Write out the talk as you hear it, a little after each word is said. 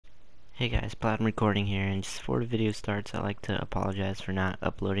Hey guys, Platinum recording here, and just before the video starts, I'd like to apologize for not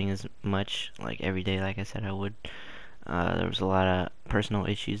uploading as much, like every day, like I said I would. There was a lot of personal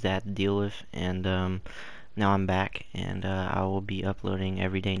issues that I had to deal with, and now I'm back, and I will be uploading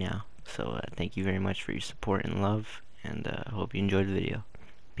every day now. So thank you very much for your support and love, and I hope you enjoyed the video.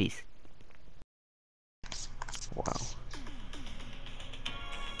 Peace. Wow.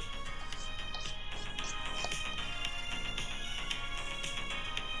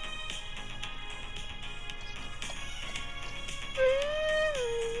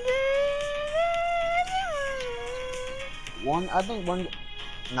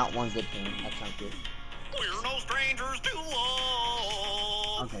 Not one good thing. That sounds good. We're no strangers to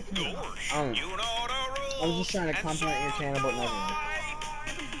love. Okay. You know the rules. I was just trying to compliment your channel, but nothing.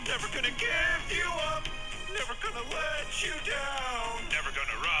 Never gonna give you up. Never gonna let you down. Never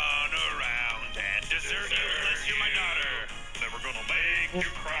gonna run around and desert you unless you're my daughter. Never gonna make you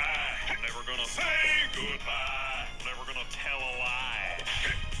cry. Never gonna say goodbye. Never gonna tell a lie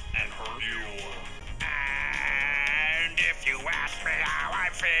and hurt you. And if you ask me how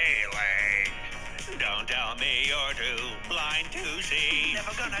I'm feeling, don't tell me you're too blind to see.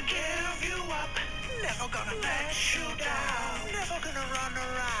 Never gonna give you up. Never gonna let you down. Never gonna run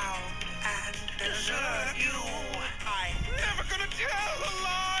around and desert you. I'm never gonna tell a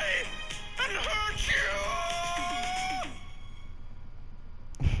lie and hurt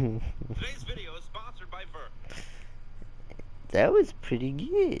you. Today's video is sponsored by Ver. That was pretty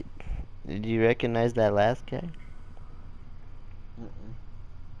good. Did you recognize that last guy?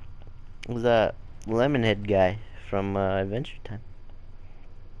 It was that Lemonhead guy from Adventure Time.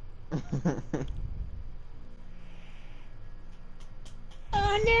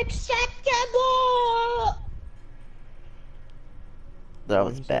 Unacceptable! That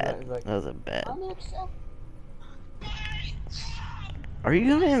was bad. That was a bad. Are you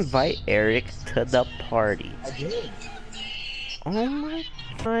gonna invite Eric to the party? I did. Oh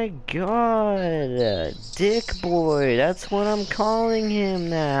my god. Dick Boy. That's what I'm calling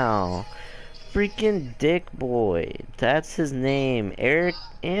him now. Freaking Dick Boy. That's his name. Eric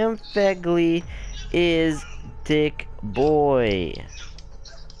Amfegli is Dick Boy.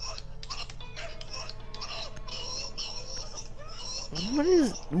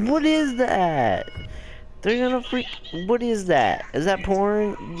 What is that? They're gonna freak. What is that? Is that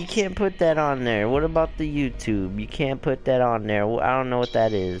porn? You can't put that on there. What about the YouTube? You can't put that on there. I don't know what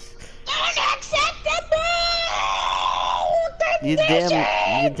that is. Unacceptable! You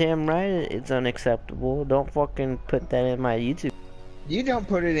damn right it's unacceptable. Don't fucking put that in my YouTube. You don't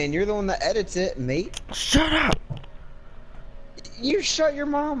put it in. You're the one that edits it, mate. Shut up! You shut your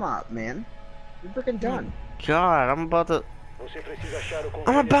mom up, man. You're freaking done. God, I'm about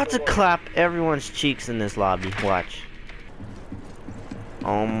to clap everyone's cheeks in this lobby. Watch.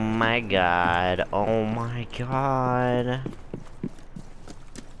 Oh my god. Oh my god.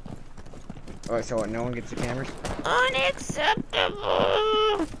 Oh, so what? No one gets the cameras?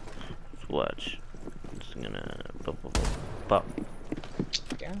 Unacceptable. Watch. I'm just gonna pop.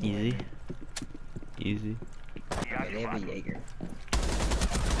 Easy. Easy. Okay, they have a Jaeger.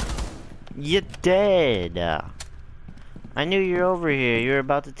 You dead. I knew you were over here. You were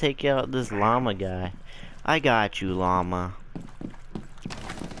about to take out this llama guy. I got you, llama.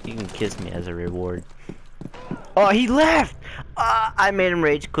 You can kiss me as a reward. Oh, he left! I made him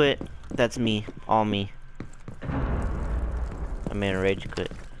rage quit. That's me. All me. I made him rage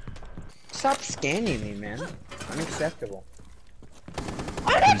quit. Stop scanning me, man. Unacceptable.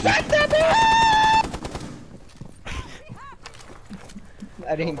 Unacceptable!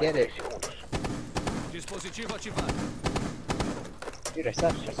 I didn't get it. Dude, I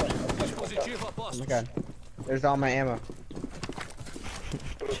suck. Oh my god. There's all my ammo.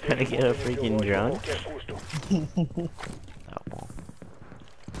 Trying to get a freaking drone? Oh, well.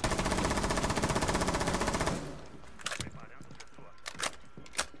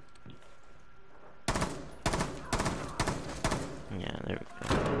 Yeah, there we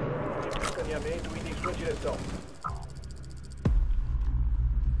go.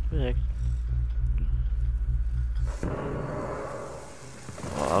 Relax.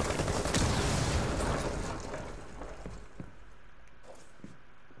 Oh, okay.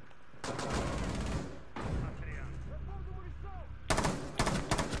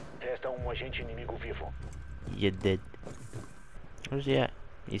 You did. Where's he at?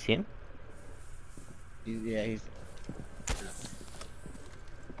 You see him? Yeah, he's...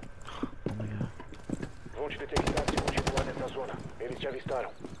 Oh my god. Vão te detectar se continuar nessa zona. Eles te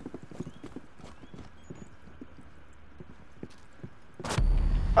avistaram.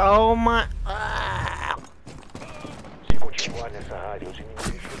 Oh my... Se continuar nessa área, os inimigos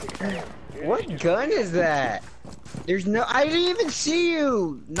detectados. What gun is that? There's no. I didn't even see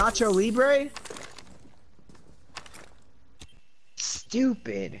you, Nacho Libre.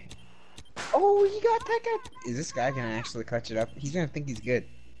 Stupid. Oh, you got that guy. Is this guy gonna actually clutch it up? He's gonna think he's good.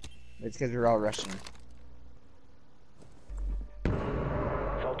 It's because we're all rushing.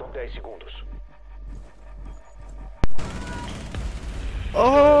 Faltam 10 segundos.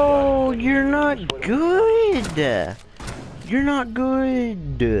 Oh, you're not good. You're not good.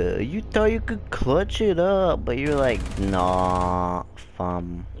 You thought you could clutch it up, but you're like, nah,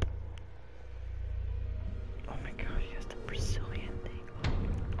 fam. Oh my god, he has the Brazilian thing.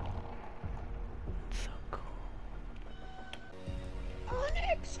 It's so cool.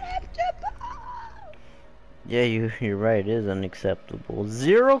 Unacceptable. Yeah, you're right. It is unacceptable.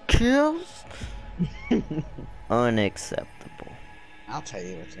 0 kills. Unacceptable. I'll tell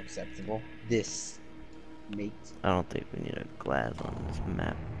you what's acceptable. This, mate. I don't think we need a glass on this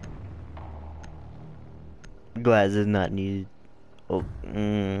map. Glass is not needed. Oh,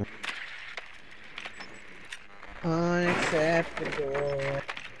 Unacceptable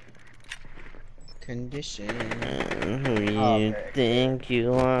condition. Who do Oh, you very think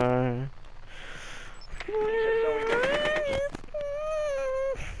you are?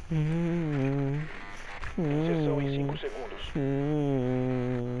 Inserção em 5 segundos.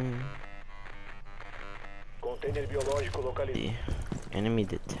 Container biológico localizado. Enemy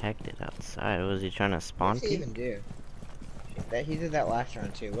detected outside. Was he trying to spawn What does he peek? even do? That he did that last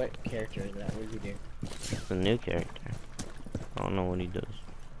round too. What character is that? What did he do? It's a new character. I don't know what he does.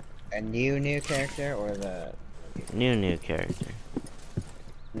 A new character or the? New character.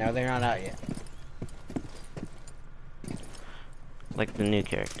 No, they're not out yet. Like the new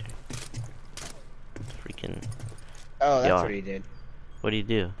character. Freaking. Oh, that's Yeah. what he did. What do you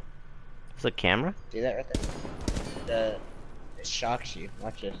do? It's a camera? See that right there? It shocks you.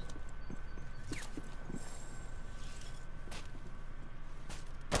 Watch this.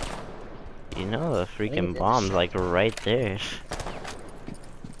 You know the think freaking it's bomb's shot. like right there.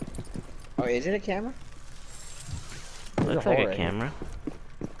 Oh, is it a camera? There's Looks hole like a right here. camera.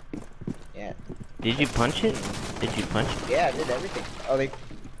 Yeah. Did you punch it? Did you punch it? Yeah, I did everything. Oh, they.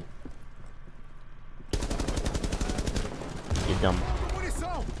 You dumb.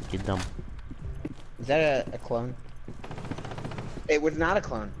 You dumb. Is that a clone? It was not a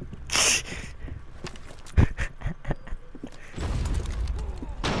clone.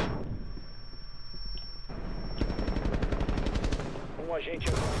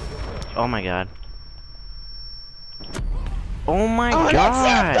 Agente Oh my god. Oh my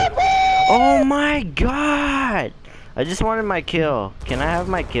god! Unacceptable! Oh my god! I just wanted my kill. Can I have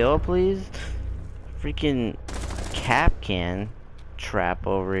my kill, please? Freaking cap can trap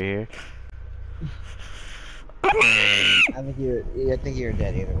over here. I think you're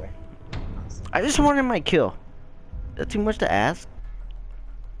dead either way. I just wanted my kill. That's too much to ask.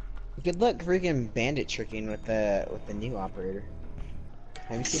 Good luck freaking bandit tricking with the new operator.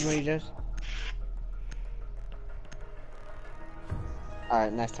 Have you seen what he does?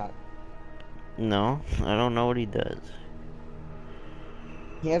 Alright, nice talk. No, I don't know what he does.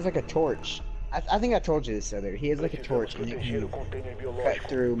 He has like a torch. I think I told you this other. He has like a torch and you proteger o can container cut biológico.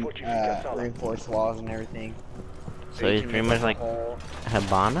 through Fortifique a sala. reinforced walls and everything. So he's you can pretty make, much like a hole.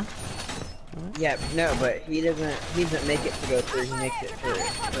 Habana? Yeah, no, but he doesn't make it to go through. He makes it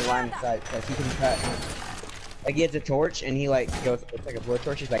for line of sight because he can cut. Like he has a torch and he like goes. It's like a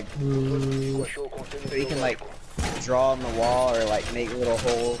blowtorch. He's like, Achou o container so he can like biológico. draw on the wall or like make little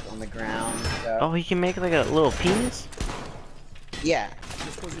holes on the ground and stuff. Oh, he can make like a little penis? Yeah.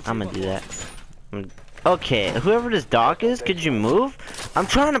 I'm gonna do that. Okay, whoever this doc is, could you move? I'm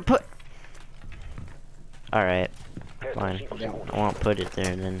trying to put... Alright, Restam fine. 5 segundos. I won't put it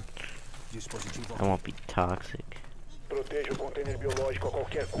there then. I won't be toxic. Proteja o container biológico a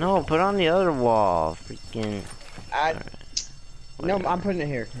qualquer custo. No, put on the other wall. Freaking... I. Alright. No, Whatever. I'm putting it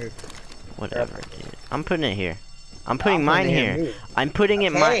here. Move. Whatever, dude. I'm putting it here. I'm putting I'm mine putting it here. here, move. I'm putting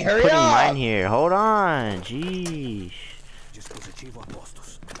it Okay, hurry putting up! mine here. Hold on. Jeez.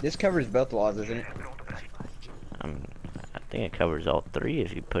 This covers both walls, isn't it? I think it covers all three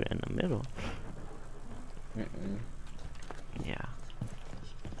if you put it in the middle. Yeah.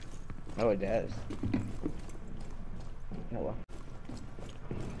 Oh, it does. Oh well.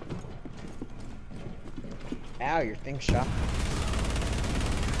 Ow, your thing shot.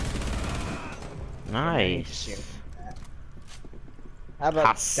 I need to Nice. shoot that. How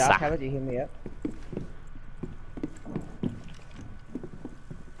about Hassa. Doc? How about you heal me up?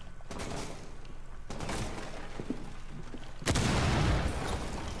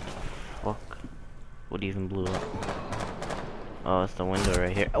 Fuck. What even blew up? Oh, it's the window right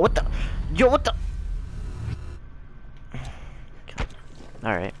right here. What the? Yo, what the?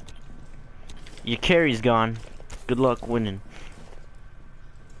 Alright. Your carry's gone. Good luck winning.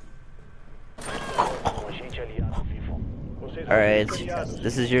 Um agente aliado vivo. Vocês vão Alright, ser escaneados.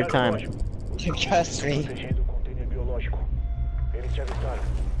 this is your time. Trust me. Protegendo o container biológico. Eles te avistaram.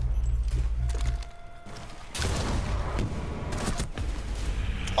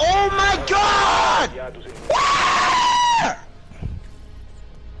 Oh my god! Aliados em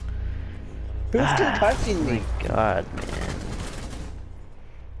Who's concussing me? My God, man.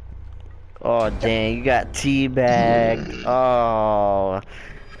 Oh dang, you got teabagged. Oh.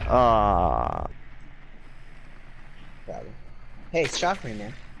 Oh. Probably. Hey, shock me,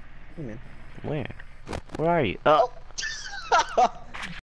 man. Hey, man. Where? Where are you? Oh.